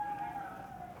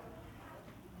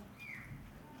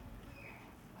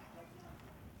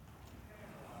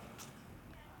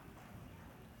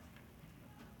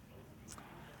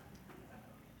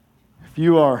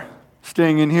you are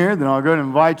staying in here, then I'll go ahead and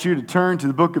invite you to turn to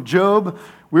the book of Job.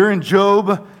 We're in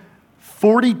Job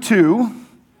 42,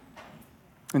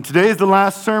 and today is the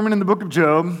last sermon in the book of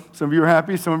Job. Some of you are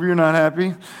happy, some of you are not happy.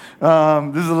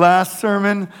 This is the last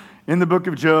sermon in the book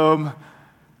of Job.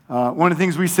 One of the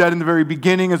things we said in the very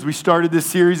beginning as we started this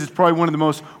series, it's probably one of the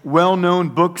most well-known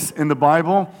books in the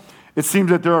Bible. It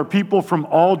seems that there are people from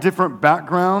all different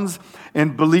backgrounds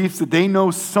and beliefs that they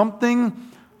know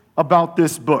something about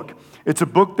this book. It's a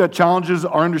book that challenges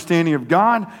our understanding of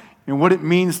God and what it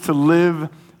means to live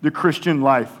the Christian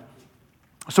life.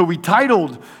 So we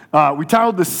titled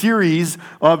the series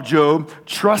of Job,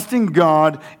 Trusting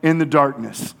God in the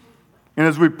Darkness. And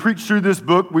as we preach through this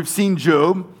book, we've seen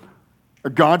Job,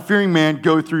 a God-fearing man,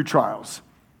 go through trials.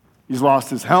 He's lost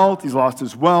his health, he's lost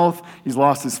his wealth, he's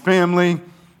lost his family,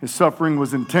 his suffering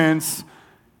was intense.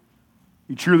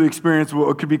 He truly experienced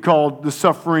what could be called the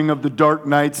suffering of the dark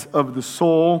nights of the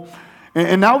soul.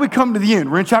 And now we come to the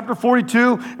end. We're in chapter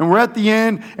 42, and we're at the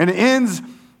end, and it ends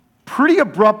pretty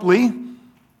abruptly,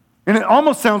 and it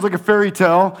almost sounds like a fairy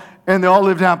tale, and they all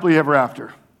lived happily ever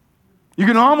after. You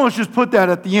can almost just put that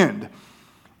at the end.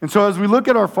 And so as we look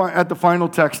at the final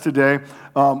text today,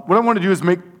 what I want to do is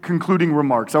make concluding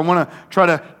remarks. I want to try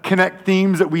to connect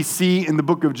themes that we see in the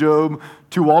book of Job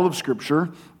to all of Scripture.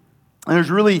 And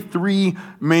there's really three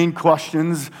main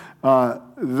questions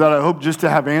that I hope just to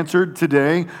have answered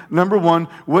today. Number one,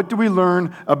 what do we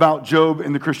learn about Job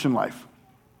in the Christian life?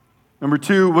 Number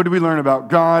two, what do we learn about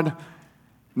God?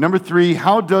 Number three,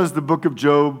 how does the book of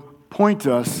Job point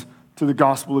us to the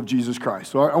gospel of Jesus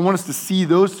Christ? So I want us to see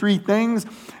those three things,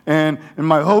 and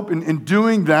my hope in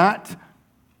doing that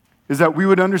is that we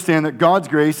would understand that God's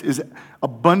grace is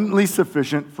abundantly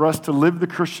sufficient for us to live the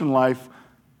Christian life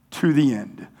to the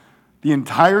end. The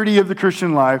entirety of the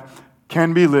Christian life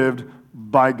can be lived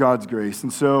by God's grace.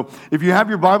 And so if you have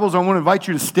your Bibles, I want to invite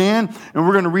you to stand, and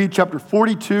we're going to read chapter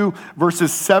 42,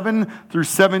 verses 7 through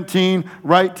 17,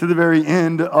 right to the very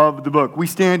end of the book. We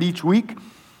stand each week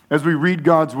as we read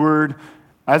God's word.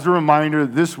 As a reminder,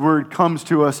 this word comes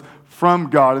to us from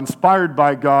God, inspired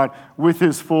by God, with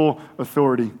his full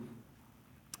authority.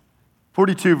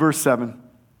 42, verse 7.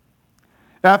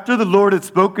 After the Lord had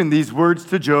spoken these words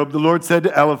to Job, the Lord said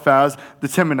to Eliphaz the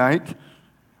Temanite,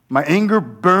 "My anger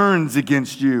burns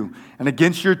against you and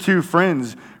against your two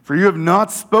friends, for you have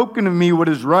not spoken of me what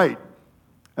is right,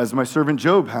 as my servant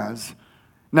Job has.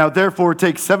 Now therefore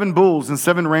take 7 bulls and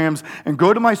 7 rams and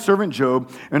go to my servant Job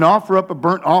and offer up a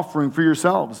burnt offering for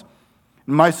yourselves.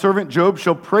 And my servant Job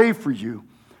shall pray for you,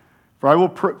 for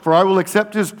I will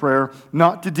accept his prayer,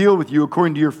 not to deal with you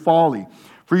according to your folly.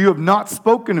 For you have not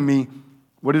spoken to me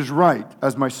what is right,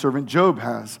 as my servant Job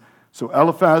has." So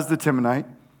Eliphaz the Temanite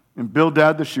and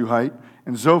Bildad the Shuhite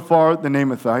and Zophar the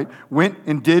Naamathite went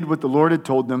and did what the Lord had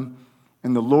told them,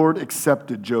 and the Lord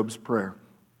accepted Job's prayer.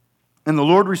 And the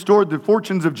Lord restored the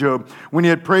fortunes of Job when he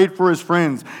had prayed for his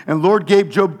friends, and the Lord gave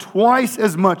Job twice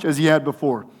as much as he had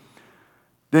before.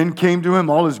 Then came to him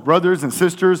all his brothers and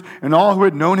sisters and all who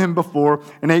had known him before,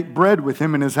 and ate bread with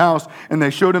him in his house, and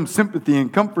they showed him sympathy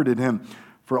and comforted him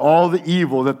for all the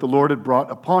evil that the Lord had brought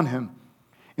upon him.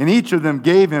 And each of them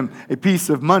gave him a piece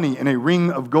of money and a ring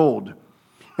of gold.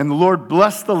 And the Lord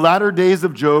blessed the latter days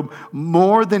of Job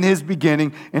more than his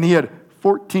beginning, and he had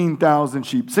 14,000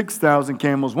 sheep, 6,000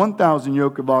 camels, 1,000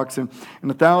 yoke of oxen, and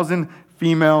 1,000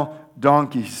 female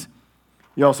donkeys.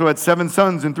 He also had 7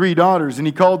 sons and 3 daughters, and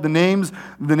he called the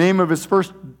name of his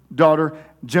first daughter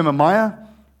Jemimiah,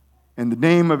 and the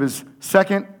name of his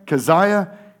second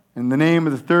Keziah, and the name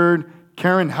of the third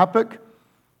Karen Hapuk.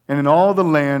 And in all the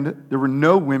land there were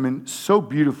no women so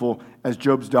beautiful as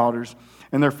Job's daughters.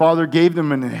 And their father gave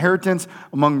them an inheritance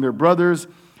among their brothers.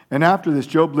 And after this,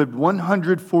 Job lived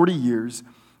 140 years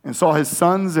and saw his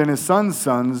sons and his sons'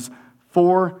 sons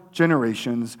 4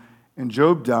 generations. And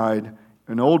Job died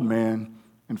an old man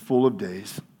and full of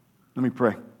days. Let me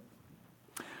pray.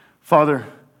 Father,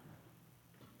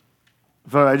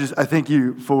 I thank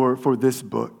you for this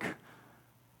book,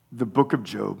 the book of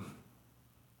Job.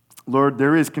 Lord,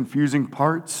 there is confusing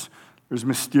parts, there's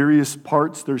mysterious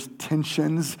parts, there's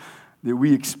tensions that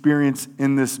we experience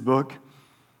in this book.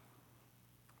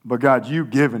 But God, you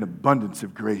give an abundance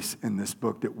of grace in this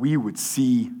book that we would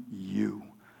see you.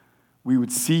 We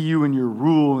would see you in your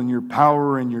rule and your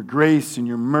power and your grace and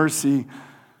your mercy,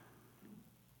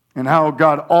 and how,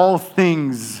 God, all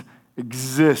things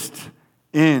exist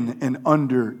in and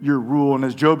under your rule. And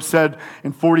as Job said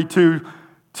in 42,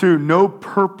 no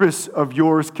purpose of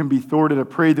yours can be thwarted. I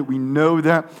pray that we know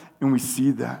that and we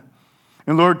see that.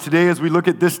 And Lord, today as we look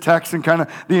at this text and kind of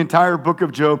the entire book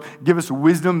of Job, give us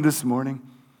wisdom this morning.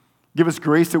 Give us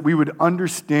grace that we would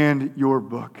understand your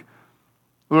book.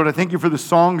 Lord, I thank you for the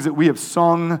songs that we have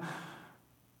sung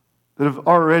that have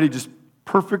already just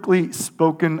perfectly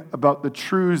spoken about the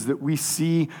truths that we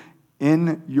see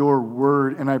in your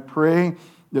word. And I pray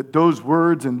that those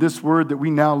words and this word that we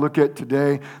now look at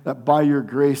today, that by your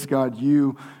grace, God,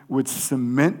 you would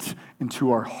cement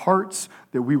into our hearts,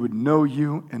 that we would know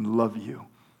you and love you.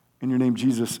 In your name,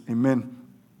 Jesus, amen.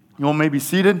 You all may be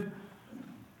seated.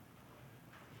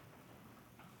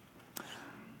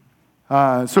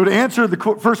 So to answer the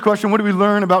first question, what do we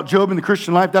learn about Job in the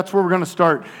Christian life? That's where we're going to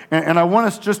start. And I want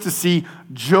us just to see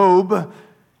Job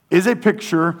is a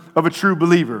picture of a true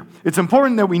believer. It's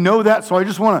important that we know that, so I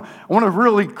want to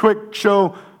really quick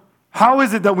show how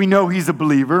is it that we know he's a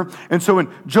believer. And so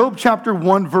in Job chapter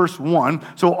 1, verse 1,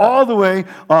 so all the way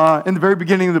in the very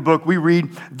beginning of the book, we read,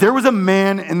 there was a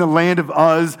man in the land of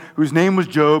Uz whose name was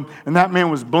Job, and that man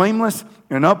was blameless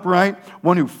and upright,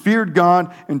 one who feared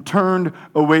God and turned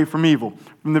away from evil.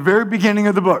 From the very beginning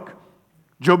of the book,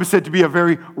 Job is said to be a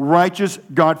very righteous,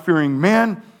 God-fearing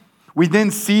man. We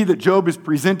then see that Job is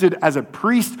presented as a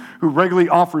priest who regularly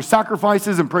offers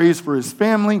sacrifices and prays for his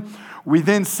family. We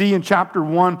then see in chapter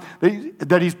 1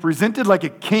 that he's presented like a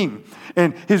king,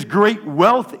 and his great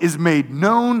wealth is made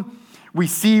known. We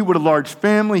see what a large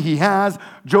family he has.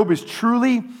 Job is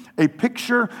truly a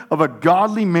picture of a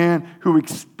godly man who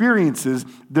experiences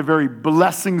the very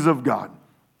blessings of God.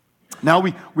 Now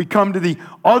we come to the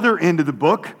other end of the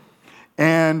book,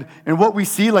 and what we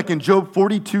see, like in Job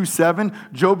 42:7,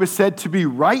 Job is said to be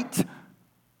right,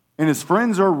 and his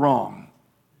friends are wrong.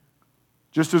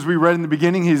 Just as we read in the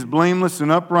beginning, he's blameless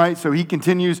and upright, so he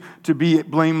continues to be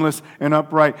blameless and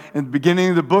upright. In the beginning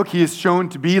of the book, he is shown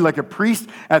to be like a priest.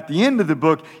 At the end of the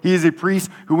book, he is a priest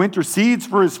who intercedes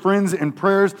for his friends in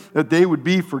prayers that they would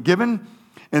be forgiven.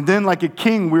 And then, like a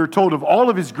king, we are told of all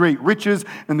of his great riches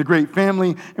and the great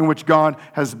family in which God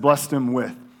has blessed him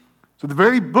with. So the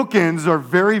very bookends are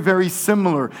very, very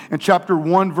similar. In chapter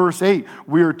 1, verse 8,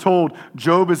 we are told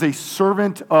Job is a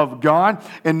servant of God.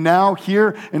 And now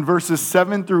here in verses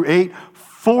 7 through 8,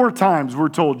 4 times we're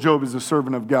told Job is a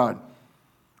servant of God.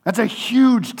 That's a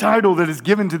huge title that is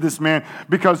given to this man,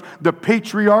 because the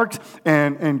patriarchs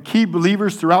and key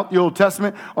believers throughout the Old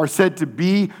Testament are said to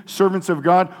be servants of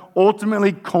God,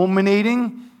 ultimately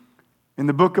culminating in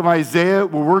the book of Isaiah,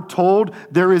 where we're told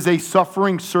there is a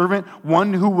suffering servant,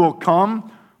 one who will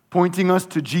come, pointing us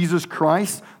to Jesus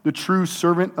Christ, the true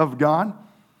servant of God.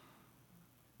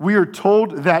 We are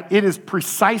told that it is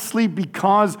precisely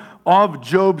because of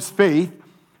Job's faith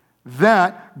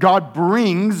that God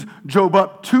brings Job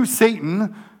up to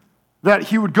Satan, that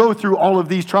he would go through all of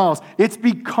these trials. It's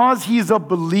because he's a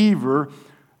believer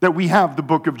that we have the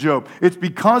book of Job. It's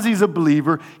because he's a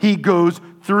believer, he goes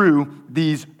through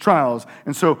these trials.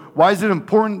 And so why is it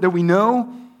important that we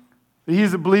know that he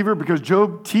is a believer? Because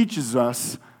Job teaches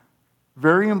us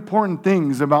very important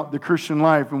things about the Christian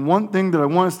life. And one thing that I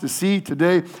want us to see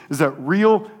today is that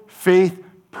real faith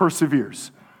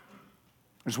perseveres.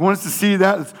 I just want us to see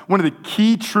that. It's one of the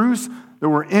key truths that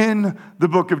were in the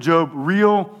book of Job.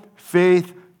 Real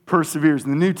faith perseveres.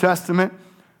 In the New Testament,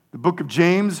 the book of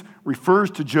James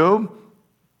refers to Job.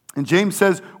 And James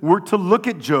says we're to look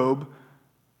at Job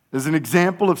as an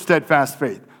example of steadfast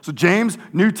faith. So James,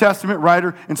 New Testament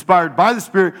writer, inspired by the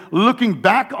Spirit, looking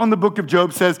back on the book of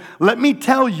Job, says, let me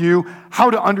tell you how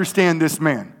to understand this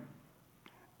man.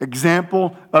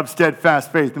 Example of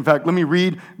steadfast faith. In fact, let me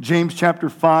read James chapter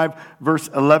 5, verse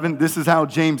 11. This is how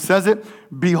James says it.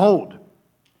 Behold,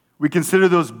 we consider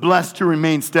those blessed who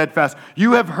remain steadfast.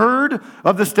 You have heard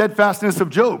of the steadfastness of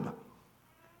Job,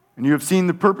 and you have seen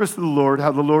the purpose of the Lord,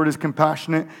 how the Lord is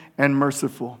compassionate and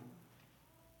merciful.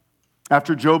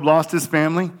 After Job lost his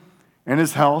family and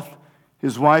his health,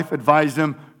 his wife advised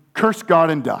him, curse God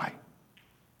and die.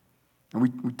 And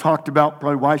we talked about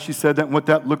probably why she said that and what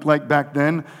that looked like back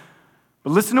then.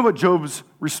 But listen to what Job's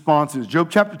response is. Job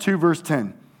chapter 2, verse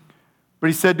 10. But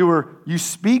he said to her, you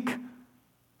speak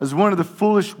as one of the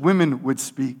foolish women would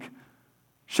speak.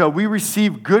 Shall we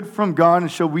receive good from God,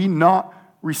 and shall we not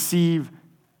receive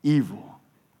evil?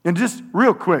 And just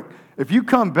real quick, if you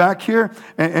come back here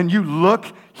and you look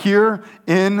here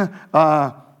in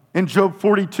Job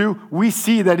 42, we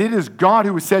see that it is God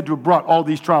who is said to have brought all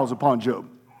these trials upon Job.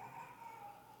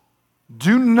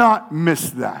 Do not miss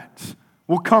that.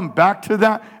 We'll come back to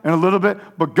that in a little bit.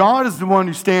 But God is the one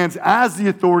who stands as the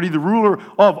authority, the ruler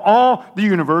of all the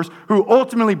universe, who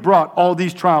ultimately brought all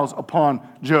these trials upon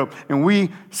Job. And we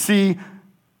see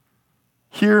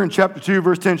here in chapter 2,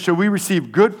 verse 10, shall we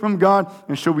receive good from God,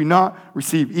 and shall we not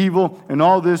receive evil? And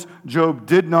all this, Job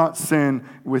did not sin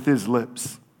with his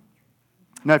lips.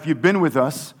 Now, if you've been with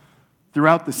us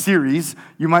throughout the series,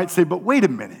 you might say, but wait a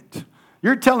minute.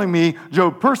 You're telling me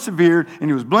Job persevered and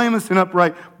he was blameless and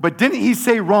upright, but didn't he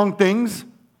say wrong things?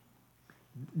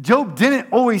 Job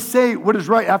didn't always say what is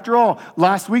right. After all,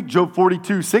 last week, Job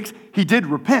 42:6, he did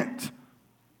repent.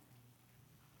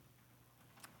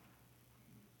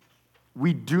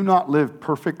 We do not live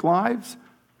perfect lives,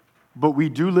 but we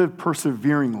do live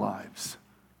persevering lives.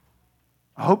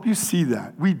 I hope you see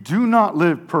that. We do not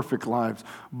live perfect lives,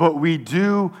 but we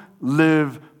do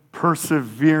live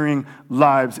persevering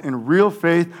lives. And real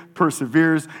faith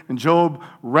perseveres, and Job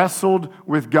wrestled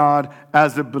with God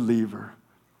as a believer.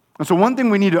 And so one thing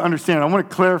we need to understand, I want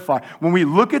to clarify, when we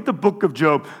look at the book of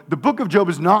Job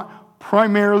is not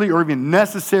primarily or even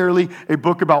necessarily a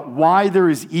book about why there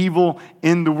is evil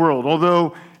in the world.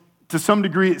 Although to some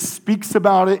degree it speaks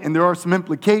about it and there are some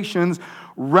implications.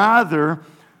 Rather,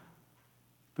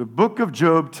 the book of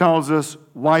Job tells us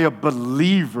why a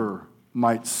believer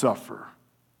might suffer.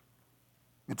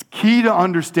 It's key to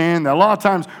understand that a lot of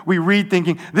times we read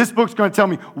thinking, this book's going to tell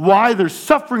me why there's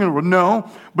suffering in the world. No,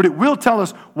 but it will tell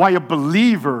us why a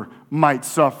believer might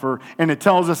suffer. And it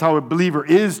tells us how a believer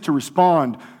is to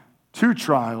respond to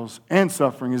trials and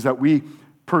suffering, is that we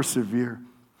persevere.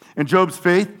 In Job's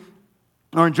faith,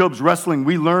 or in Job's wrestling,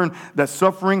 we learn that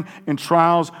suffering and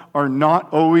trials are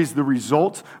not always the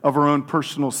result of our own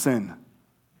personal sin.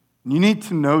 You need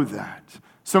to know that.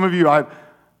 Some of you, I've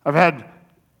had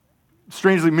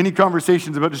strangely many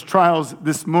conversations about just trials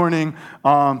this morning,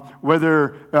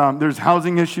 whether there's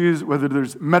housing issues, whether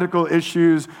there's medical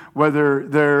issues, whether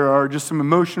there are just some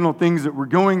emotional things that we're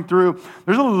going through.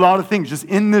 There's a lot of things just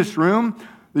in this room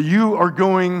that you are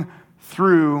going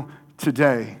through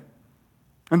today.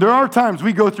 And there are times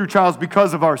we go through trials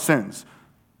because of our sins.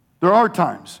 There are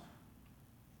times.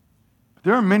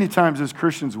 There are many times as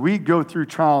Christians we go through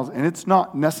trials and it's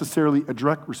not necessarily a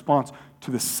direct response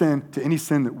to the sin, to any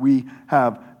sin that we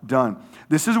have done.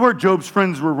 This is where Job's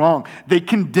friends were wrong. They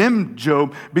condemned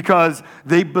Job because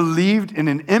they believed in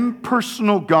an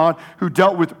impersonal God who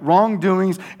dealt with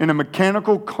wrongdoings in a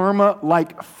mechanical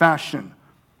karma-like fashion.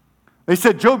 They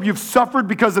said, Job, you've suffered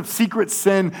because of secret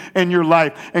sin in your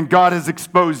life, and God has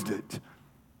exposed it.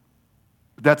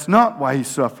 But that's not why he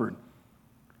suffered.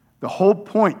 The whole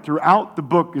point throughout the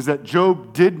book is that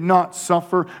Job did not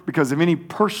suffer because of any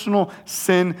personal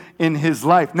sin in his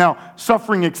life. Now,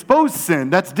 suffering exposed sin,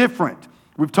 that's different.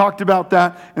 We've talked about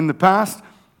that in the past.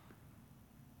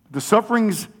 The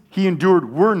sufferings he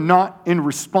endured were not in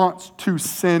response to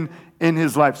sin in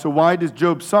his life. So why does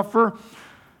Job suffer?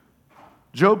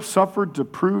 Job suffered to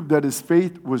prove that his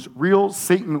faith was real,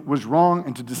 Satan was wrong,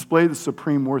 and to display the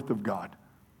supreme worth of God.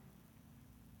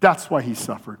 That's why he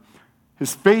suffered.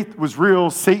 His faith was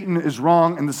real, Satan is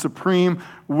wrong, and the supreme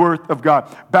worth of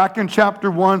God. Back in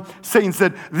chapter 1, Satan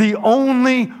said, the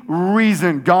only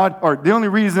reason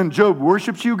Job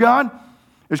worships you, God,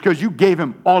 is because you gave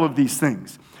him all of these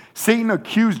things. Satan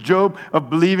accused Job of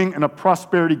believing in a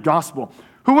prosperity gospel.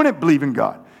 Who wouldn't believe in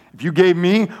God? If you gave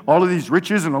me all of these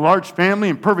riches and a large family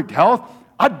and perfect health,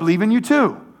 I'd believe in you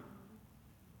too.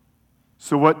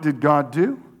 So what did God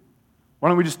do? Why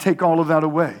don't we just take all of that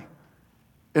away?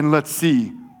 And let's see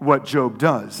what Job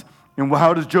does. And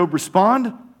how does Job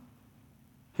respond?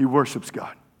 He worships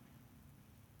God.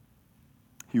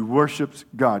 He worships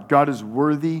God. God is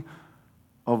worthy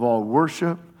of all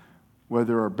worship,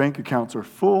 whether our bank accounts are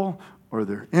full or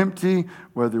they're empty,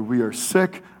 whether we are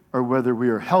sick or whether we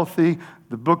are healthy.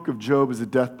 The book of Job is a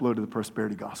death blow to the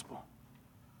prosperity gospel.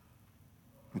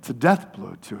 It's a death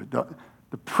blow to it.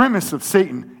 The premise of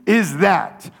Satan is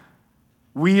that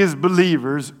we as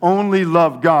believers only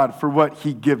love God for what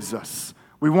he gives us.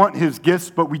 We want his gifts,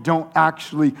 but we don't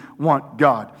actually want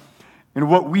God. And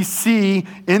what we see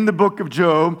in the book of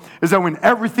Job is that when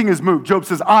everything is moved, Job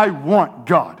says, I want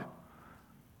God.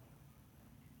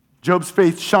 Job's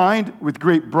faith shined with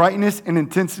great brightness and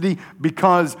intensity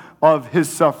because of his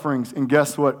sufferings. And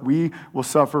guess what? We will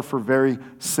suffer for very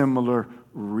similar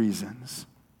reasons.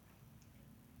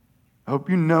 I hope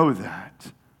you know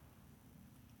that.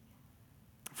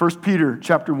 1 Peter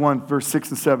chapter 1, verse 6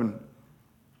 and 7.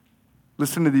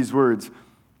 Listen to these words.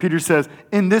 Peter says,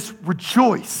 in this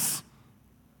rejoice,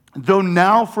 though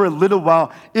now for a little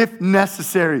while, if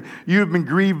necessary, you have been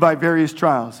grieved by various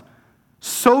trials,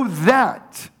 so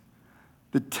that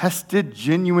the tested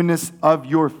genuineness of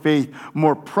your faith,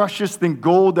 more precious than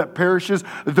gold that perishes,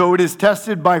 though it is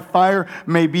tested by fire,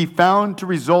 may be found to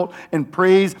result in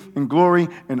praise and glory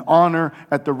and honor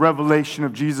at the revelation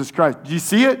of Jesus Christ. Do you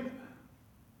see it?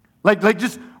 We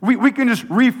can just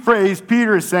rephrase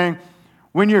Peter is saying,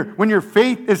 When your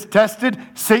faith is tested,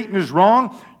 Satan is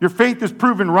wrong, your faith is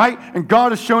proven right, and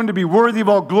God is shown to be worthy of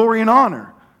all glory and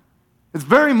honor. It's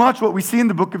very much what we see in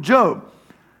the book of Job.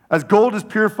 As gold is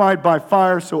purified by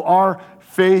fire, so our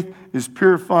faith is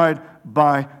purified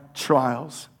by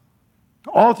trials.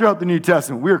 All throughout the New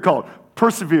Testament, we are called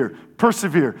persevere,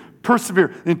 persevere, persevere.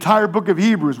 The entire book of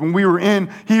Hebrews, when we were in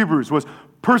Hebrews, was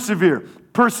persevere,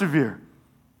 persevere.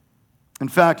 In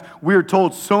fact, we are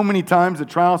told so many times that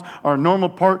trials are a normal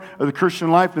part of the Christian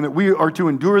life and that we are to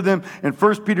endure them. In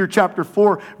 1 Peter chapter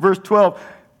 4, verse 12,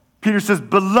 Peter says,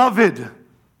 "Beloved,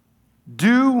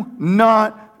 do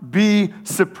not be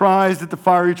surprised at the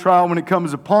fiery trial when it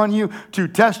comes upon you to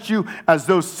test you as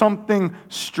though something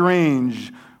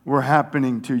strange were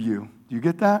happening to you." Do you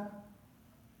get that?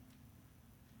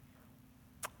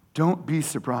 Don't be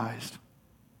surprised.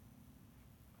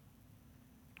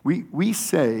 We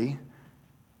say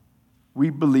we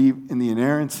believe in the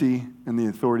inerrancy and the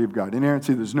authority of God.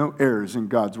 Inerrancy, there's no errors in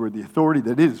God's word. The authority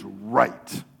that it is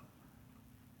right.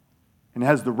 And it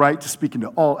has the right to speak into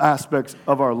all aspects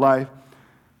of our life.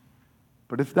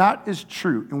 But if that is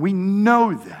true, and we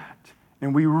know that,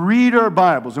 and we read our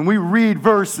Bibles, and we read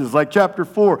verses like chapter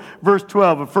 4, verse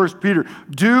 12 of 1 Peter,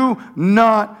 do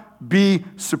not be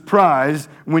surprised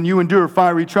when you endure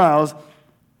fiery trials,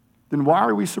 then why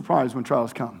are we surprised when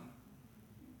trials come?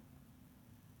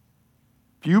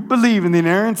 If you believe in the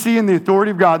inerrancy and the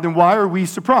authority of God, then why are we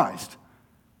surprised?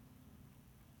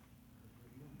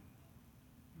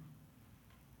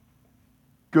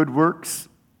 Good works,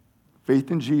 faith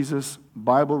in Jesus,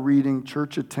 Bible reading,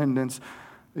 church attendance,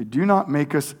 they do not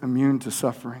make us immune to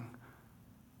suffering.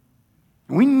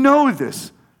 And we know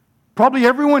this. Probably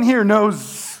everyone here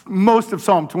knows most of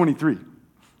Psalm 23.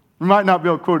 We might not be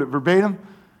able to quote it verbatim,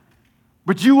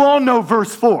 but you all know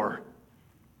verse 4.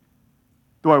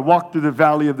 Do I walk through the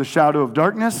valley of the shadow of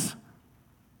darkness?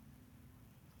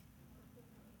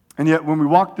 And yet when we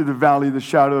walk through the valley of the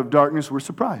shadow of darkness, we're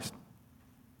surprised.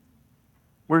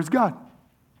 Where's God?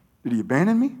 Did he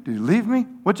abandon me? Did he leave me?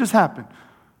 What just happened?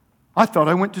 I thought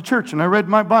I went to church and I read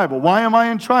my Bible. Why am I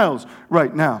in trials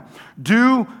right now?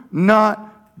 Do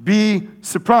not be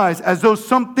surprised as though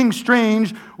something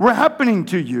strange were happening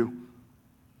to you.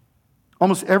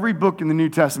 Almost every book in the New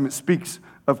Testament speaks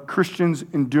of Christians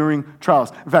enduring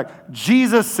trials. In fact,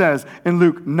 Jesus says in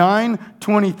Luke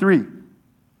 9:23,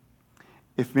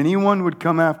 "If anyone would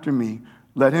come after me,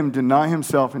 let him deny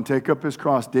himself and take up his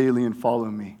cross daily and follow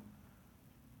me."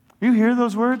 You hear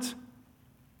those words?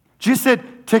 Jesus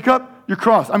said, take up your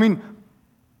cross. I mean,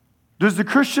 does the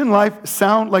Christian life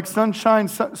sound like sunshine,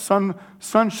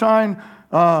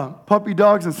 puppy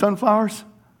dogs, and sunflowers?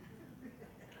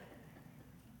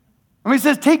 I mean, he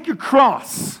says, take your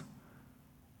cross.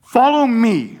 Follow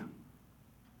me.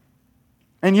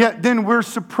 And yet then we're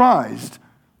surprised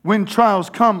when trials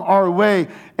come our way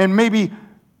and maybe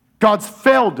God's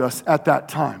failed us at that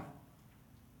time.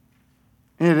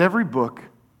 And in every book,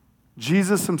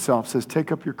 Jesus himself says,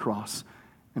 take up your cross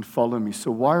and follow me. So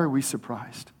why are we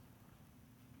surprised?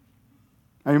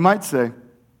 Now you might say,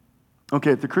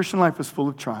 okay, if the Christian life is full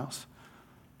of trials,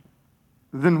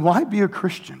 then why be a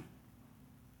Christian?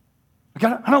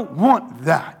 I don't want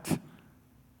that.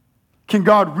 Can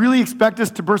God really expect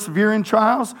us to persevere in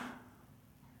trials?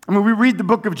 I mean, we read the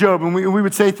book of Job and we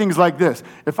would say things like this.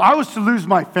 If I was to lose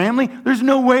my family, there's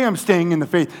no way I'm staying in the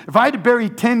faith. If I had to bury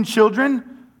 10 children,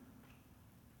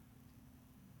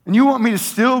 and you want me to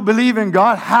still believe in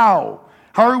God, how?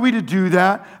 How are we to do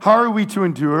that? How are we to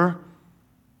endure?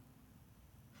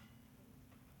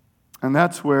 And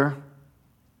that's where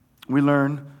we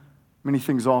learn many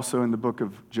things also in the book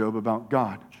of Job about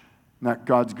God, and that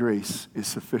God's grace is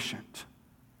sufficient.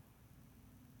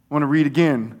 I want to read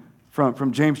again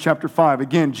from James chapter 5.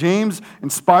 Again, James,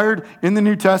 inspired in the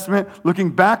New Testament, looking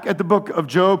back at the book of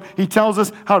Job, he tells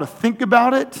us how to think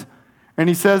about it. And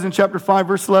he says in chapter 5,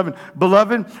 verse 11,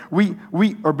 "Beloved,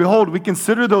 behold, we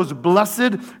consider those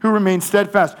blessed who remain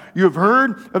steadfast. You have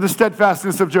heard of the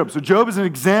steadfastness of Job." So Job is an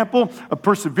example of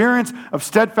perseverance, of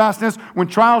steadfastness. When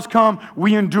trials come,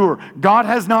 we endure. God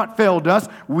has not failed us.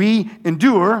 We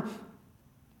endure.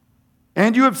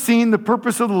 "And you have seen the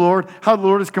purpose of the Lord, how the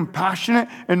Lord is compassionate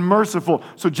and merciful."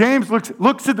 So James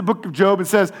looks at the book of Job and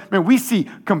says, man, we see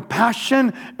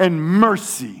compassion and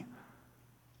mercy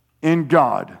in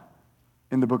God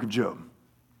in the book of Job.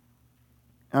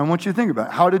 And I want you to think about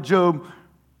it. How did Job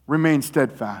remain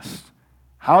steadfast?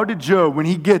 How did Job, when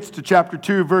he gets to chapter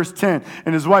 2, verse 10,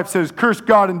 and his wife says, "Curse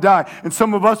God and die," and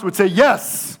some of us would say,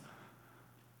 yes.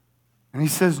 And he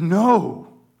says, no.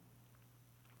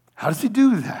 How does he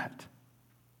do that?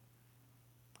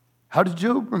 How did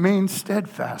Job remain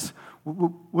steadfast?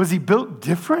 Was he built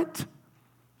different?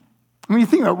 I mean, you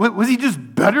think about it, was he just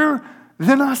better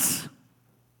than us?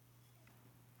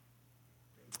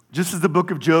 Just as the book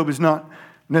of Job is not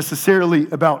necessarily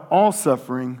about all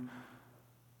suffering,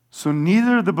 so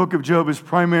neither the book of Job is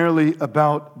primarily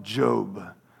about Job.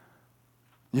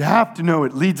 You have to know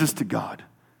it leads us to God.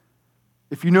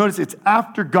 If you notice, it's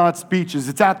after God's speeches.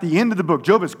 It's at the end of the book.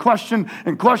 Job has questioned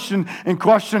and questioned and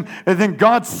questioned, and then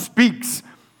God speaks.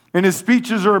 And his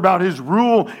speeches are about his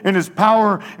rule and his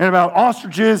power and about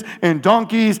ostriches and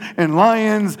donkeys and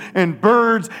lions and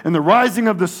birds and the rising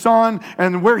of the sun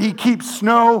and where he keeps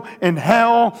snow and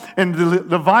hell and the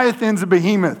leviathans and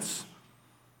behemoths.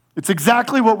 It's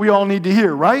exactly what we all need to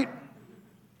hear, right?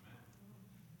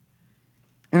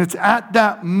 And it's at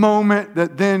that moment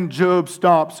that then Job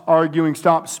stops arguing,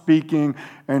 stops speaking,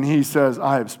 and he says,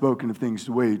 I have spoken of things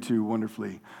way too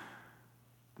wonderfully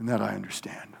than that I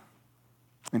understand.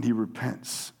 And he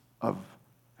repents of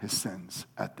his sins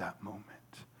at that moment.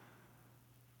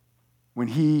 When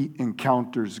he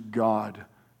encounters God,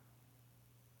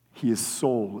 his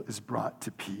soul is brought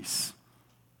to peace.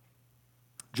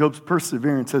 Job's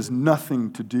perseverance has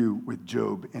nothing to do with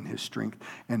Job and his strength,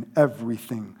 and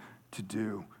everything to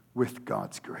do with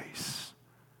God's grace.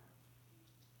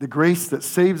 The grace that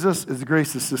saves us is the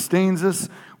grace that sustains us.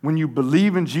 When you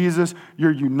believe in Jesus,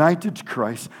 you're united to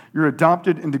Christ. You're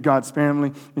adopted into God's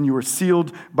family, and you are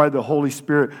sealed by the Holy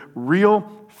Spirit.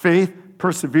 Real faith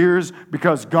perseveres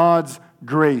because God's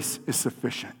grace is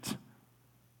sufficient.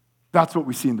 That's what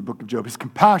we see in the book of Job. His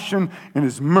compassion and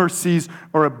his mercies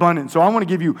are abundant. So I want to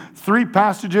give you 3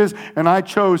 passages, and I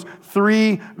chose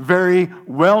 3 very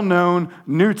well-known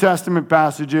New Testament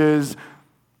passages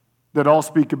that all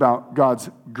speak about God's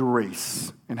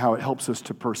grace and how it helps us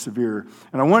to persevere.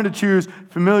 And I wanted to choose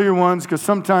familiar ones because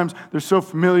sometimes they're so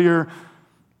familiar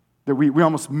that we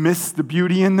almost miss the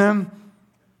beauty in them.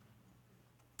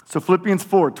 So Philippians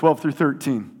 4, 12 through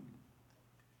 13.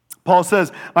 Paul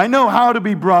says, I know how to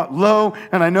be brought low,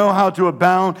 and I know how to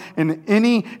abound in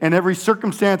any and every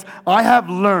circumstance. I have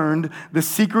learned the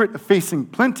secret of facing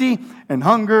plenty and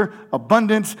hunger,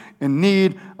 abundance and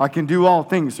need. I can do all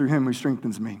things through him who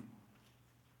strengthens me.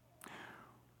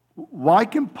 Why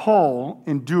can Paul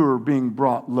endure being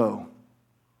brought low?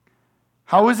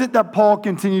 How is it that Paul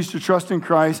continues to trust in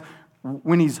Christ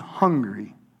when he's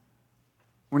hungry,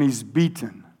 when he's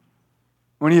beaten,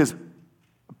 when he has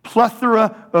a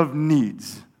plethora of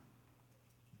needs?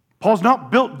 Paul's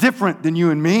not built different than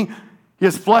you and me. He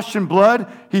has flesh and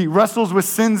blood. He wrestles with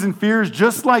sins and fears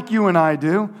just like you and I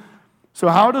do. So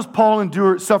how does Paul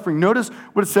endure suffering? Notice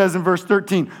what it says in verse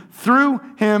 13. Through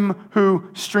him who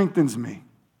strengthens me.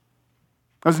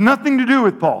 It has nothing to do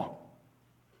with Paul.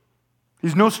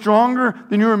 He's no stronger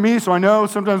than you or me, so I know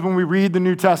sometimes when we read the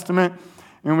New Testament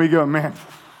and we go, man,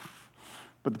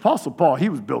 but the Apostle Paul, he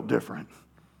was built different.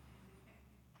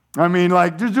 I mean,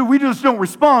 we just don't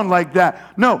respond like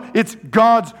that. No, it's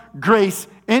God's grace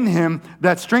in him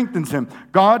that strengthens him.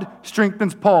 God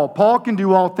strengthens Paul. Paul can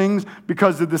do all things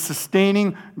because of the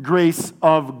sustaining grace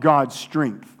of God's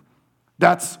strength.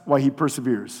 That's why he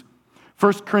perseveres.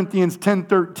 1 Corinthians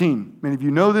 10:13. Many of you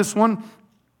know this one.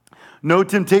 No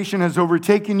temptation has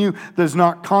overtaken you that is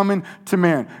not common to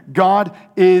man. God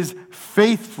is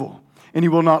faithful, and he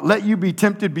will not let you be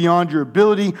tempted beyond your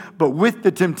ability, but with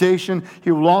the temptation, he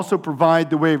will also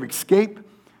provide the way of escape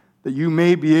that you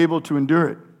may be able to endure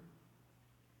it.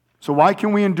 So why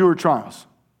can we endure trials?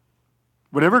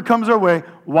 Whatever comes our way,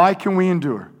 why can we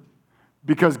endure?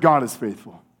 Because God is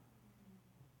faithful.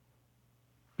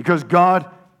 Because God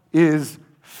is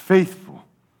faithful.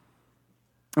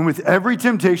 And with every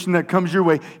temptation that comes your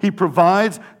way, he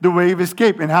provides the way of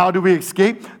escape. And how do we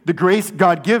escape? The grace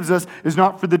God gives us is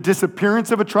not for the disappearance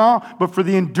of a trial, but for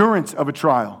the endurance of a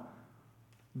trial.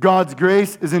 God's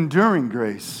grace is enduring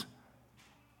grace.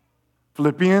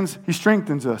 Philippians, he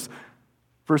strengthens us.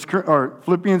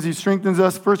 Philippians, he strengthens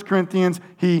us. 1 Corinthians,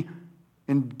 he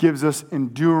gives us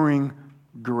enduring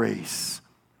grace.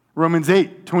 Romans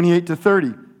 8, 28 to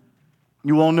 30.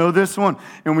 You all know this one.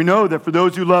 And we know that for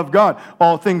those who love God,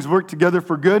 all things work together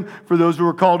for good, for those who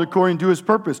are called according to his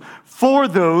purpose. For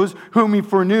those whom he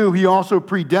foreknew, he also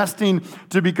predestined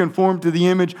to be conformed to the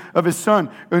image of his Son,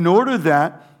 in order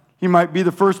that he might be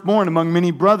the firstborn among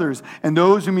many brothers. And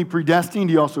those whom he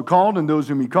predestined, he also called. And those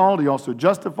whom he called, he also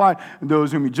justified. And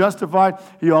those whom he justified,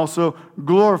 he also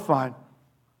glorified.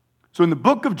 So in the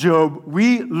book of Job,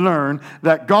 we learn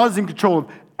that God is in control of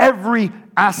every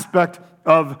aspect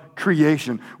of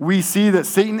creation. We see that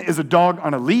Satan is a dog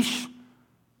on a leash.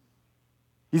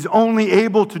 He's only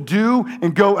able to do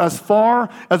and go as far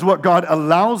as what God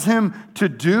allows him to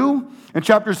do. In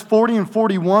chapters 40 and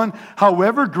 41,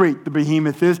 however great the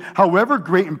behemoth is, however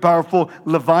great and powerful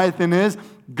Leviathan is,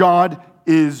 God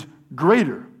is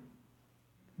greater.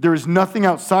 There is nothing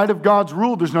outside of God's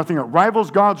rule. There's nothing that rivals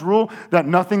God's rule,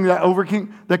 nothing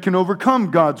that can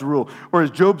overcome God's rule. Or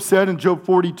as Job said in Job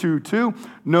 42:2,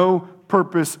 no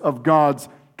purpose of God's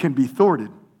can be thwarted.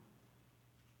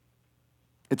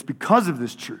 It's because of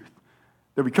this truth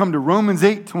that we come to Romans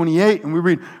 8:28 and we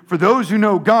read, for those who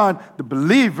know God, the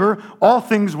believer, all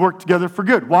things work together for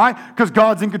good. Why? Because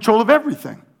God's in control of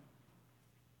everything.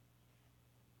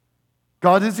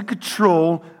 God is in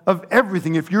control of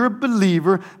everything. If you're a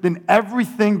believer, then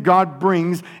everything God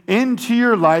brings into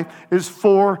your life is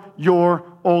for your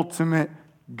ultimate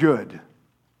good.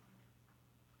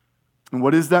 And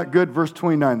what is that good? Verse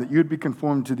 29, that you would be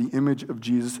conformed to the image of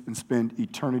Jesus and spend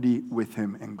eternity with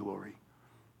him in glory.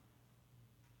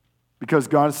 Because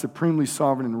God is supremely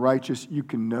sovereign and righteous, you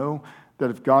can know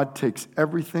that if God takes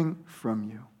everything from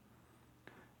you,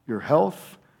 your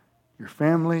health, your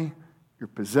family, your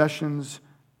possessions,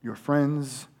 your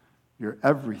friends, your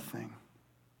everything,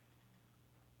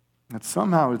 that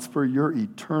somehow it's for your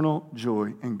eternal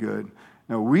joy and good.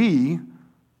 Now we,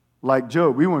 like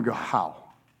Job, we want to go, how?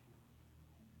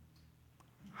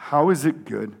 How is it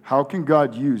good? How can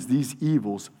God use these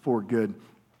evils for good?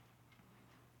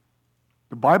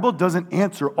 The Bible doesn't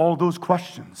answer all those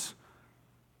questions.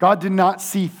 God did not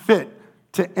see fit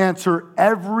to answer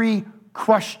every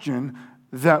question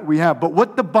that we have. But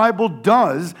what the Bible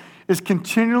does is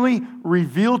continually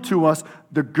reveal to us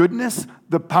the goodness,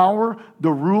 the power,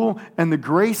 the rule, and the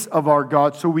grace of our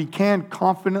God so we can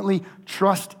confidently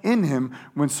trust in him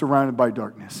when surrounded by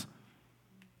darkness.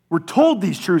 We're told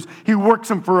these truths. He works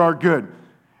them for our good.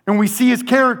 And we see his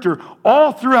character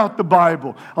all throughout the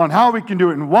Bible on how he can do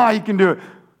it and why he can do it.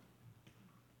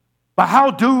 But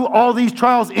how do all these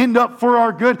trials end up for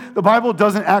our good? The Bible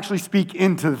doesn't actually speak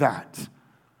into that.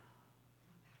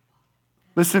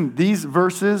 Listen, these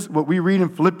verses, what we read in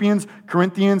Philippians,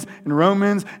 Corinthians, and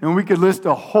Romans, and we could list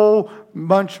a whole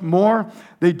bunch more,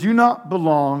 they do not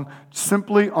belong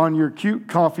simply on your cute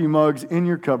coffee mugs in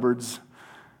your cupboards.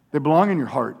 They belong in your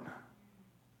heart.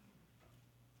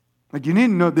 Like you need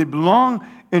to know, they belong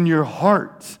in your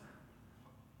heart.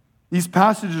 These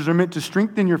passages are meant to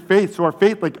strengthen your faith. So our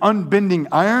faith, like unbending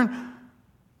iron.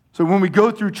 So when we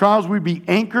go through trials, we'd be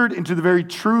anchored into the very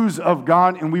truths of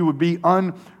God and we would be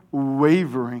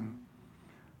unwavering.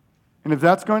 And if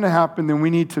that's going to happen, then we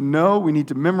need to know, we need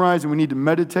to memorize, and we need to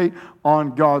meditate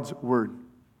on God's word.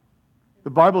 The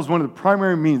Bible is one of the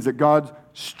primary means that God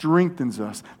strengthens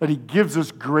us, that he gives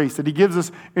us grace, that he gives us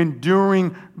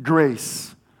enduring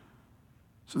grace.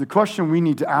 So the question we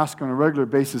need to ask on a regular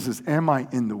basis is, am I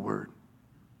in the Word?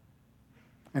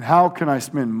 And how can I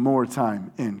spend more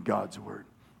time in God's Word?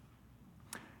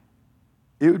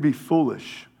 It would be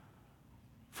foolish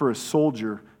for a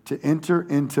soldier to enter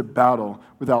into battle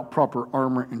without proper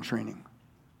armor and training.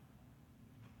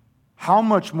 How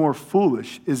much more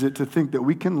foolish is it to think that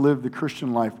we can live the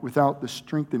Christian life without the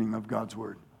strengthening of God's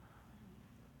Word?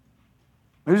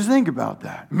 Just think about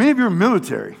that. Many of you are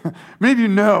military. Many of you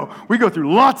know we go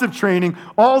through lots of training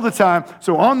all the time.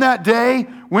 So on that day,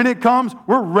 when it comes,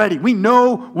 we're ready. We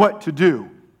know what to do.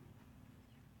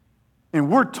 And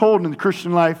we're told in the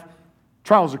Christian life,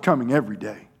 trials are coming every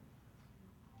day.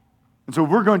 And so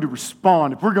if we're going to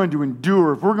respond, if we're going to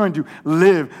endure, if we're going to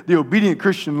live the obedient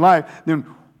Christian life, then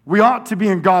we ought to be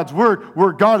in God's Word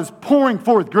where God is pouring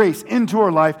forth grace into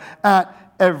our life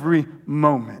at every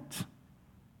moment.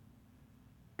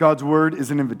 God's Word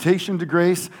is an invitation to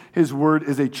grace. His Word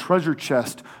is a treasure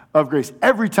chest of grace.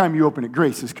 Every time you open it,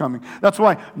 grace is coming. That's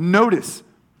why, notice,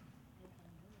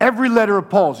 every letter of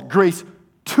Paul's, grace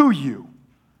to you.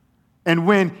 And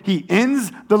when he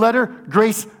ends the letter,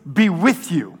 grace be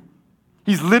with you.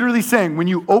 He's literally saying, when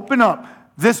you open up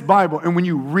this Bible and when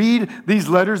you read these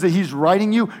letters that he's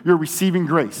writing you, you're receiving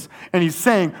grace. And he's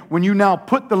saying, when you now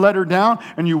put the letter down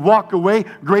and you walk away,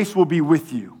 grace will be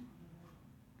with you.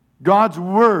 God's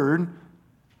Word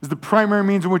is the primary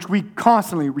means in which we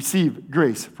constantly receive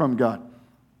grace from God.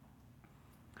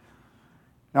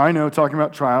 Now I know talking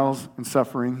about trials and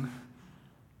suffering,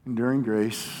 enduring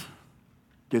grace,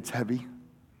 gets heavy.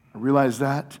 I realize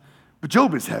that. But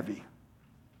Job is heavy.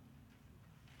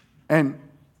 And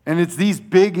it's these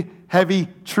big, heavy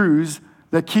truths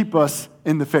that keep us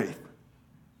in the faith.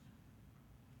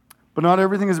 But not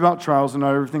everything is about trials and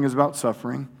not everything is about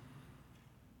suffering.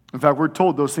 In fact, we're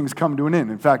told those things come to an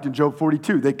end. In fact, in Job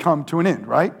 42, they come to an end,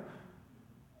 right?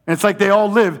 And it's like they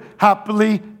all live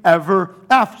happily ever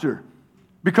after.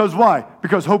 Because why?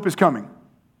 Because hope is coming.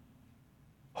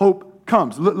 Hope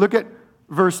comes. Look at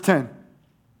verse 10.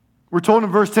 We're told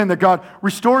in verse 10 that God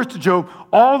restores to Job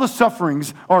all the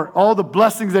sufferings or all the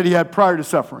blessings that he had prior to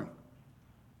suffering.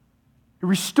 He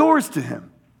restores to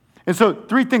him. And so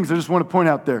 3 things I just want to point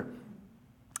out there.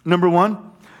 Number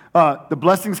 1, the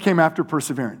blessings came after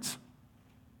perseverance.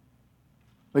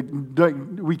 Like,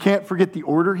 we can't forget the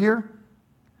order here.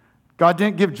 God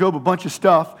didn't give Job a bunch of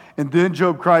stuff, and then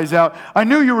Job cries out, I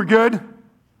knew you were good.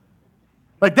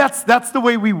 Like, that's the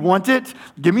way we want it.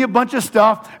 Give me a bunch of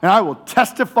stuff, and I will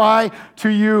testify to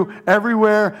you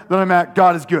everywhere that I'm at.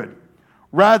 God is good.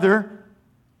 Rather,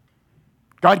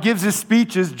 God gives his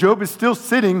speeches. Job is still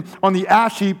sitting on the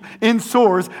ash heap in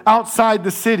sores outside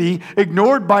the city,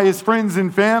 ignored by his friends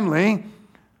and family.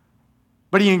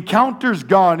 But he encounters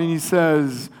God and he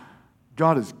says,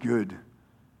 God is good.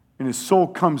 And his soul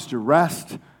comes to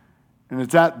rest. And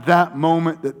it's at that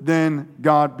moment that then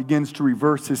God begins to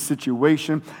reverse his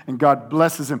situation and God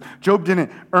blesses him. Job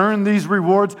didn't earn these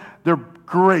rewards. They're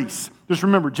grace. Just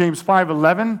remember, James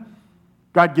 5:11.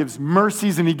 God gives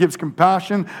mercies and he gives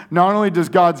compassion. Not only does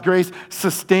God's grace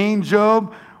sustain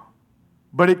Job,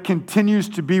 but it continues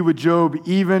to be with Job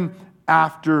even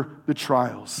after the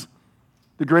trials.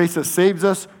 The grace that saves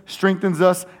us, strengthens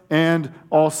us, and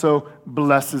also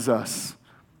blesses us.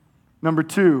 Number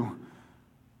 2,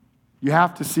 you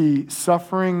have to see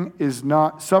suffering is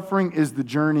the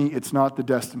journey, it's not the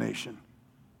destination.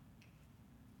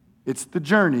 It's the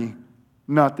journey,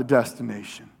 not the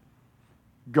destination.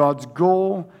 God's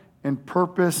goal and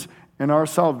purpose in our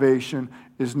salvation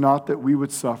is not that we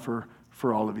would suffer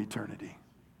for all of eternity.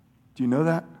 Do you know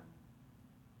that?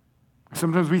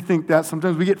 Sometimes we think that.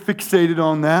 Sometimes we get fixated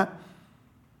on that.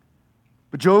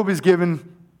 But Job is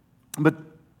given, but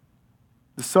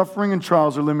the suffering and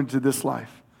trials are limited to this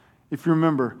life. If you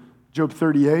remember Job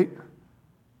 38, do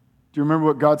you remember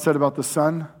what God said about the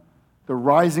sun? The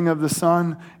rising of the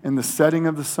sun and the setting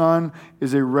of the sun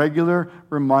is a regular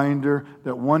reminder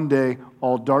that one day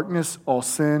all darkness, all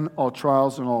sin, all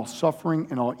trials, and all suffering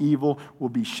and all evil will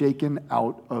be shaken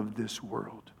out of this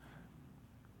world.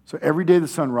 So every day the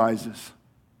sun rises,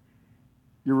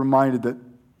 you're reminded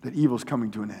that evil is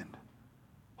coming to an end.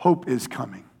 Hope is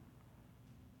coming.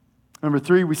 Number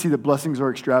 3, we see that blessings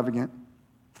are extravagant.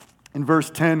 In verse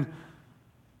 10,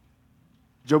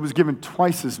 Job was given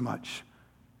twice as much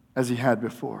as he had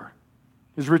before.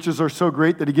 His riches are so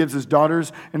great that he gives his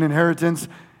daughters an inheritance.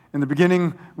 In the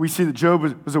beginning, we see that Job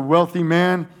was a wealthy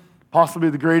man, possibly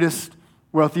the greatest,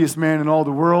 wealthiest man in all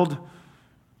the world.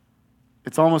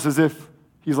 It's almost as if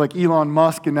he's like Elon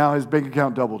Musk and now his bank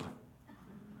account doubled.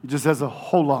 He just has a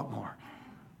whole lot more.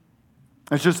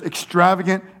 It's just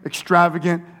extravagant,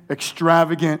 extravagant,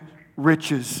 extravagant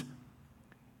riches.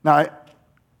 Now,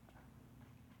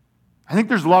 I think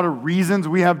there's a lot of reasons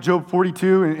we have Job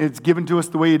 42 and it's given to us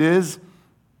the way it is.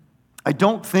 I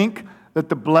don't think that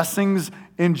the blessings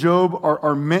in Job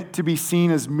are meant to be seen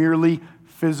as merely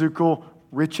physical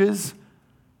riches.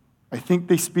 I think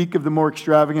they speak of the more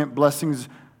extravagant blessings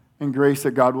and grace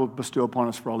that God will bestow upon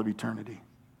us for all of eternity.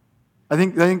 I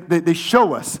think they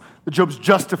show us that Job's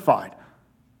justified.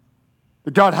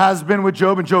 That God has been with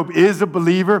Job, and Job is a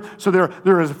believer. So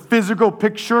there is a physical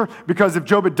picture, because if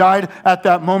Job had died at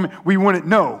that moment, we wouldn't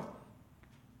know.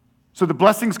 So the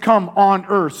blessings come on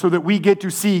earth so that we get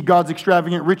to see God's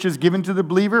extravagant riches given to the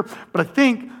believer. But I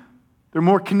think they're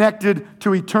more connected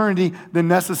to eternity than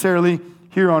necessarily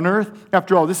here on earth.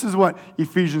 After all, this is what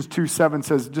Ephesians 2:7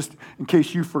 says, just in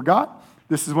case you forgot.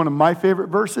 This is one of my favorite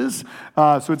verses,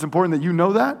 so it's important that you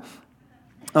know that.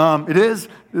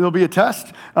 It'll be a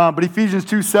test. But Ephesians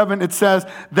 2:7, it says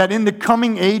that in the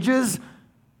coming ages,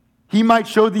 he might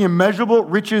show the immeasurable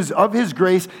riches of his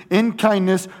grace in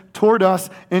kindness toward us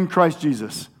in Christ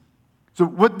Jesus. So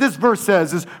what this verse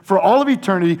says is, for all of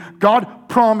eternity, God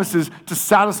promises to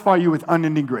satisfy you with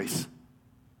unending grace.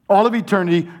 All of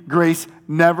eternity, grace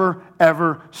never,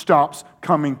 ever stops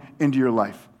coming into your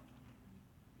life.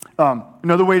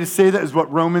 Another way to say that is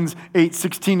what Romans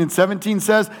 8:16 and 17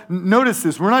 says. Notice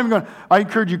this. We're not even going to, I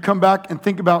encourage you to come back and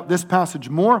think about this passage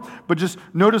more, but just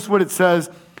notice what it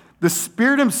says. The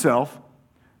Spirit himself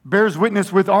bears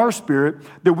witness with our spirit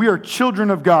that we are children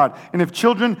of God. And if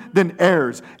children, then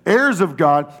heirs. Heirs of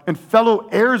God and fellow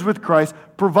heirs with Christ,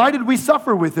 provided we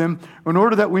suffer with him in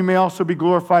order that we may also be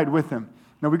glorified with him.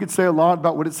 Now, we could say a lot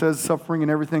about what it says, suffering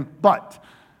and everything, but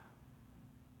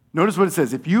notice what it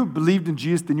says. If you have believed in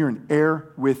Jesus, then you're an heir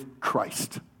with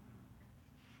Christ.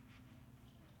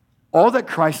 All that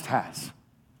Christ has,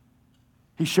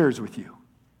 he shares with you.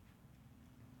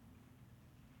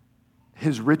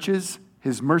 His riches,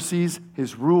 his mercies,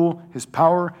 his rule, his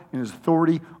power, and his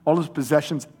authority, all his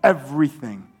possessions,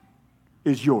 everything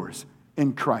is yours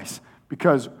in Christ.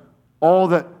 Because all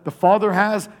that the Father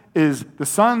has is the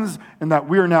Son's, and that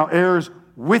we are now heirs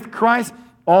with Christ.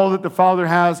 All that the Father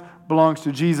has belongs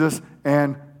to Jesus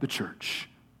and the church.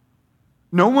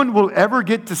 No one will ever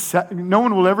get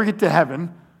to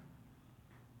heaven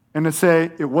and to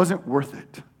say it wasn't worth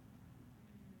it.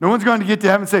 No one's going to get to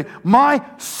heaven and say, my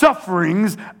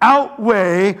sufferings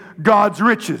outweigh God's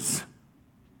riches.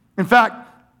 In fact,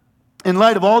 in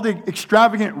light of all the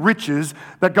extravagant riches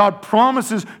that God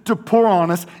promises to pour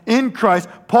on us in Christ,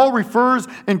 Paul refers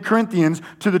in Corinthians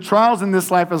to the trials in this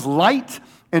life as light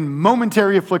and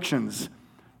momentary afflictions.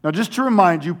 Now, just to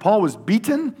remind you, Paul was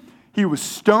beaten, he was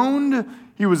stoned,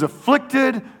 he was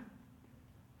afflicted.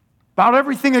 About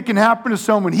everything that can happen to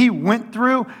someone he went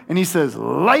through, and he says,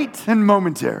 light and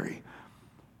momentary,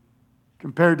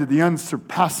 compared to the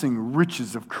unsurpassing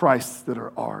riches of Christ that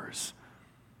are ours.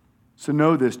 So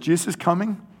know this, Jesus is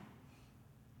coming,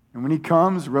 and when he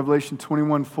comes, Revelation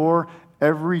 21:4,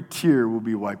 every tear will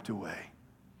be wiped away.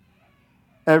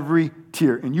 Every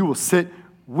tear. And you will sit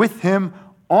with him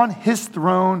on his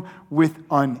throne with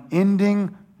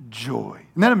unending joy.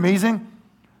 Isn't that amazing?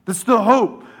 That's the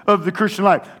hope of the Christian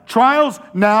life. Trials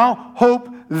now, hope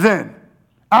then.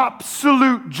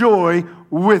 Absolute joy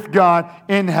with God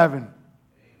in heaven.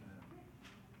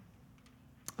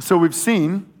 So we've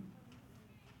seen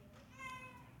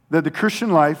that the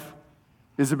Christian life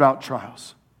is about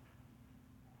trials.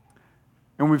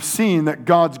 And we've seen that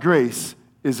God's grace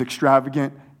is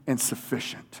extravagant and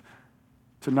sufficient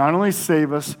to not only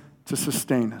save us, to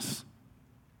sustain us.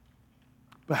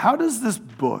 But how does this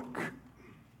book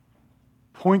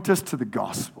point us to the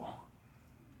gospel?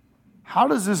 How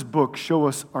does this book show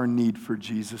us our need for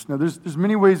Jesus? Now, there's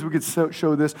many ways we could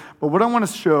show this, but what I want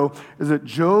to show is that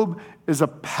Job is a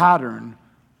pattern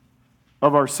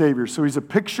of our Savior. So he's a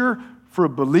picture for a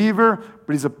believer,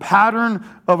 but he's a pattern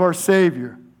of our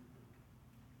Savior.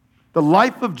 The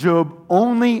life of Job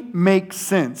only makes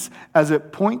sense as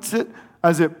it points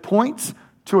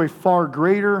to a far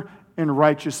greater and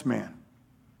righteous man.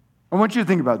 I want you to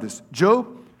think about this.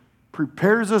 Job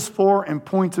prepares us for and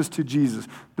points us to Jesus.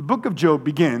 The book of Job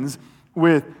begins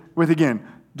with again,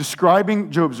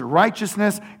 describing Job's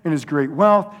righteousness and his great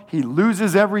wealth. He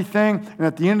loses everything, and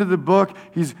at the end of the book,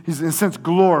 he's in a sense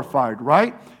glorified,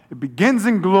 right? It begins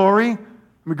in glory.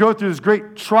 We go through this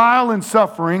great trial and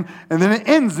suffering, and then it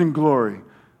ends in glory.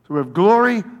 So we have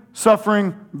glory,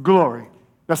 suffering, glory.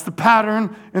 That's the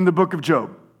pattern in the book of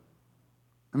Job.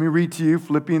 Let me read to you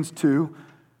Philippians 2,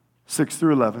 6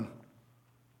 through 11.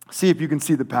 See if you can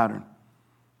see the pattern.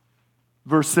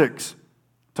 Verse 6,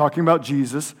 talking about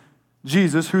Jesus.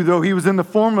 Jesus, who though he was in the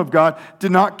form of God,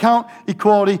 did not count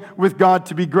equality with God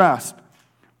to be grasped.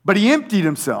 But he emptied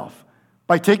himself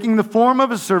by taking the form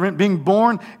of a servant, being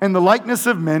born in the likeness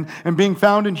of men, and being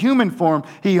found in human form.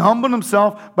 He humbled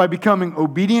himself by becoming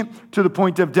obedient to the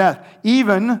point of death,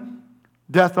 even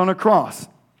death on a cross.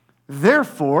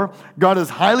 Therefore, God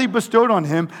has highly bestowed on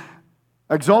him,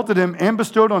 exalted him, and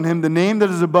bestowed on him the name that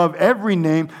is above every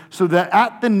name, so that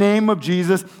at the name of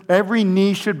Jesus every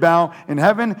knee should bow in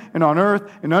heaven and on earth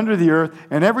and under the earth,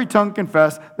 and every tongue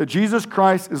confess that Jesus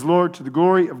Christ is Lord, to the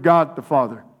glory of God the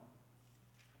Father.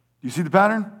 Do you see the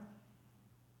pattern?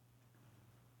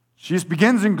 Jesus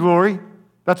begins in glory.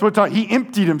 That's what he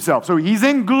emptied himself. So he's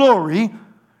in glory,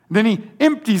 then he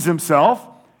empties himself,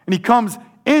 and he comes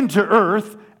into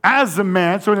earth as a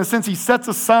man. So in a sense, he sets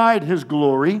aside his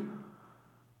glory.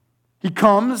 He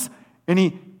comes and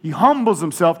he humbles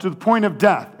himself to the point of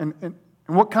death. And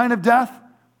what kind of death?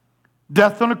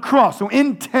 Death on a cross. So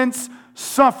intense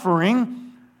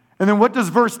suffering. And then what does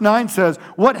verse 9 says?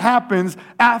 What happens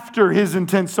after his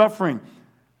intense suffering?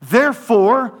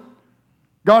 Therefore,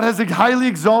 God has highly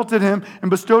exalted him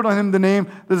and bestowed on him the name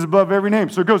that is above every name.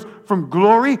 So it goes from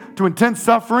glory to intense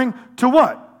suffering to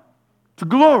what? To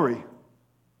glory.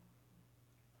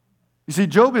 You see,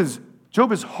 Job is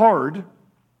hard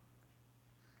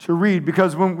to read,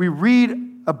 because when we read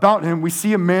about him, we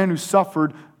see a man who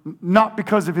suffered not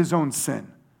because of his own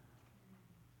sin.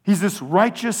 He's this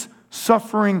righteous,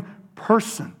 suffering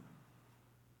person.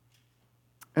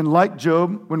 And like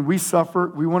Job, when we suffer,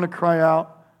 we want to cry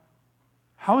out,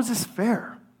 how is this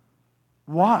fair?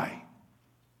 Why?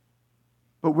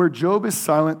 But where Job is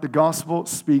silent, the gospel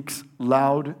speaks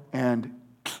loud and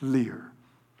clear.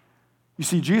 You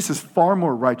see, Jesus is far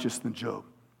more righteous than Job.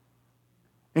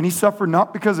 And he suffered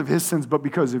not because of his sins, but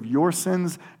because of your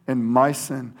sins and my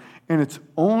sin. And it's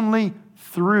only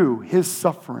through his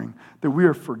suffering that we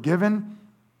are forgiven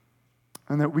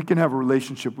and that we can have a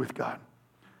relationship with God.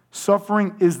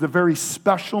 Suffering is the very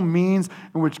special means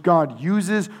in which God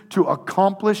uses to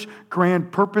accomplish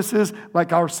grand purposes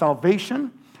like our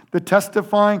salvation, the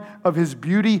testifying of his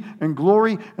beauty and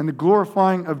glory, and the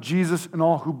glorifying of Jesus and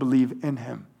all who believe in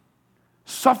him.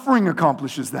 Suffering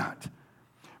accomplishes that.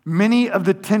 Many of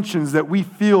the tensions that we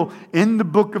feel in the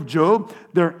book of Job,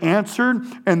 they're answered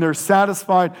and they're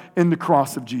satisfied in the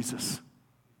cross of Jesus.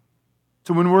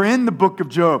 So when we're in the book of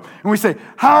Job and we say,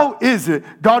 how is it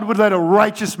God would let a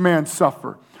righteous man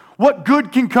suffer? What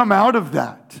good can come out of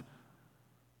that?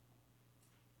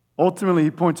 Ultimately,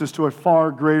 he points us to a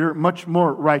far greater, much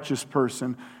more righteous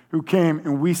person who came,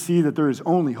 and we see that there is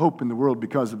only hope in the world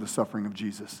because of the suffering of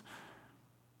Jesus.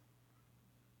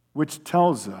 Which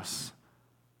tells us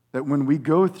that when we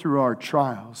go through our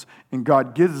trials and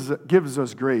God gives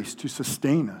us grace to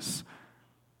sustain us,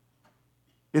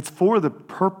 it's for the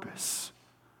purpose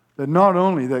that not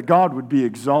only that God would be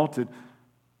exalted,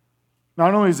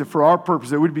 not only is it for our purpose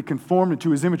that we'd be conformed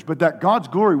into his image, but that God's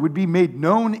glory would be made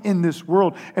known in this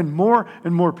world and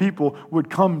more people would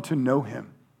come to know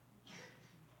him.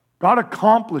 God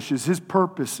accomplishes his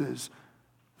purposes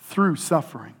through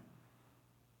suffering.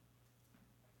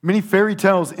 Many fairy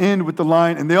tales end with the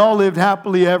line, and they all lived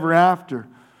happily ever after.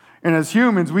 And as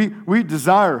humans, we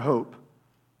desire hope.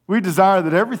 We desire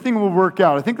that everything will work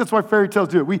out. I think that's why fairy tales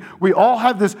do it. We all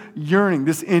have this yearning,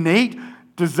 this innate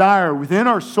desire within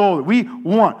our soul that we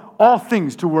want all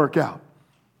things to work out.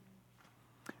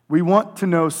 We want to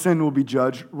know sin will be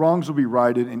judged, wrongs will be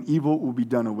righted, and evil will be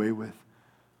done away with.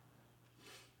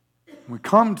 When we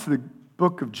come to the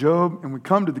book of Job and we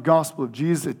come to the gospel of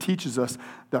Jesus, it teaches us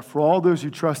that for all those who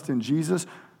trust in Jesus,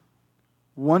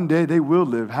 one day they will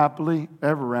live happily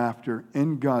ever after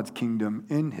in God's kingdom,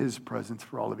 in his presence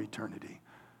for all of eternity.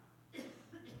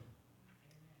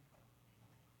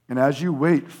 And as you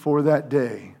wait for that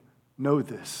day, know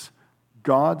this: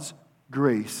 God's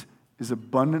grace is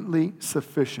abundantly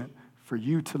sufficient for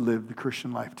you to live the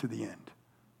Christian life to the end.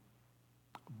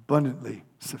 Abundantly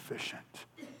sufficient.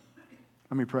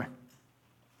 Let me pray.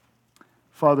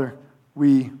 Father,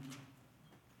 we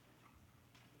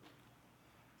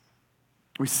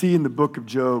see in the book of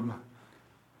Job,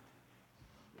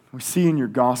 we see in your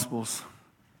Gospels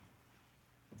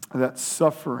that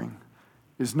suffering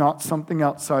is not something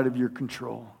outside of your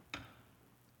control.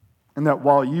 And that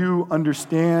while you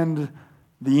understand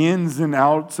the ins and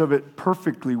outs of it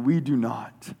perfectly, we do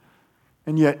not.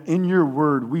 And yet in your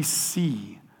word, we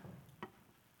see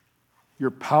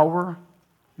your power,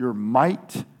 your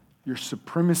might, your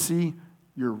supremacy,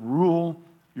 your rule,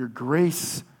 your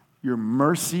grace, your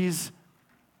mercies.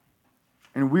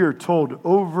 And we are told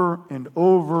over and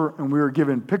over, and we are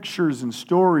given pictures and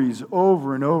stories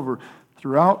over and over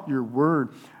throughout your word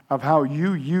of how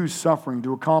you use suffering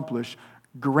to accomplish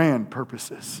grand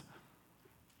purposes.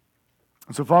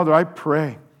 And so, Father, I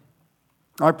pray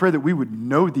that we would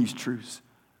know these truths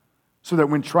so that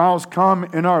when trials come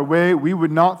in our way, we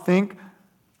would not think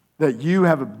that you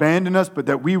have abandoned us, but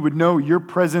that we would know your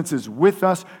presence is with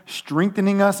us,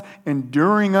 strengthening us,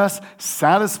 enduring us,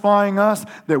 satisfying us,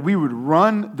 that we would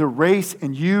run the race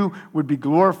and you would be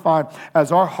glorified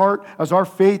as our heart, as our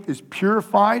faith is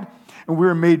purified and we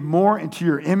are made more into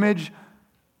your image,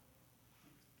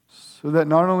 so that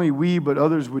not only we, but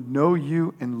others would know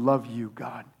you and love you,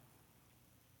 God.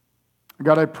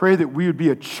 God, I pray that we would be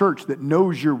a church that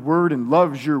knows your word and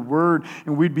loves your word,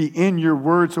 and we'd be in your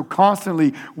word, so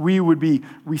constantly we would be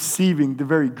receiving the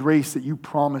very grace that you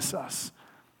promise us.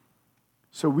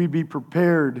 So we'd be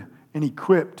prepared and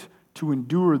equipped to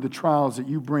endure the trials that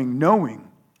you bring, knowing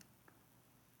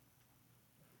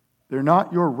they're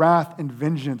not your wrath and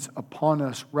vengeance upon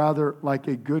us, rather like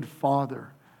a good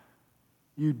father,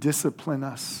 you discipline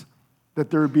us, that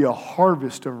there would be a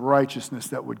harvest of righteousness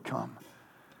that would come.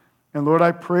 And Lord,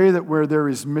 I pray that where there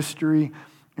is mystery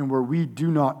and where we do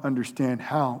not understand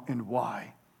how and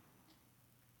why,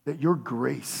 that your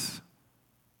grace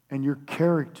and your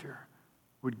character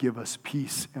would give us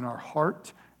peace in our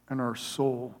heart and our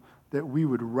soul, that we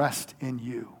would rest in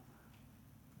you,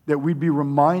 that we'd be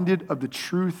reminded of the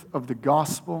truth of the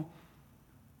gospel,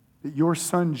 that your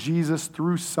Son Jesus,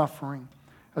 through suffering,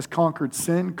 has conquered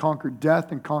sin, conquered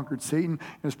death, and conquered Satan,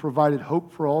 and has provided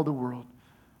hope for all the world.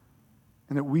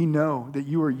 And that we know that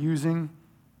you are using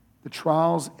the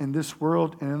trials in this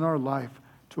world and in our life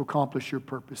to accomplish your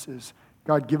purposes.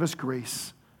 God, give us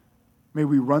grace. May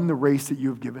we run the race that you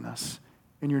have given us.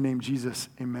 In your name, Jesus,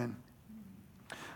 amen.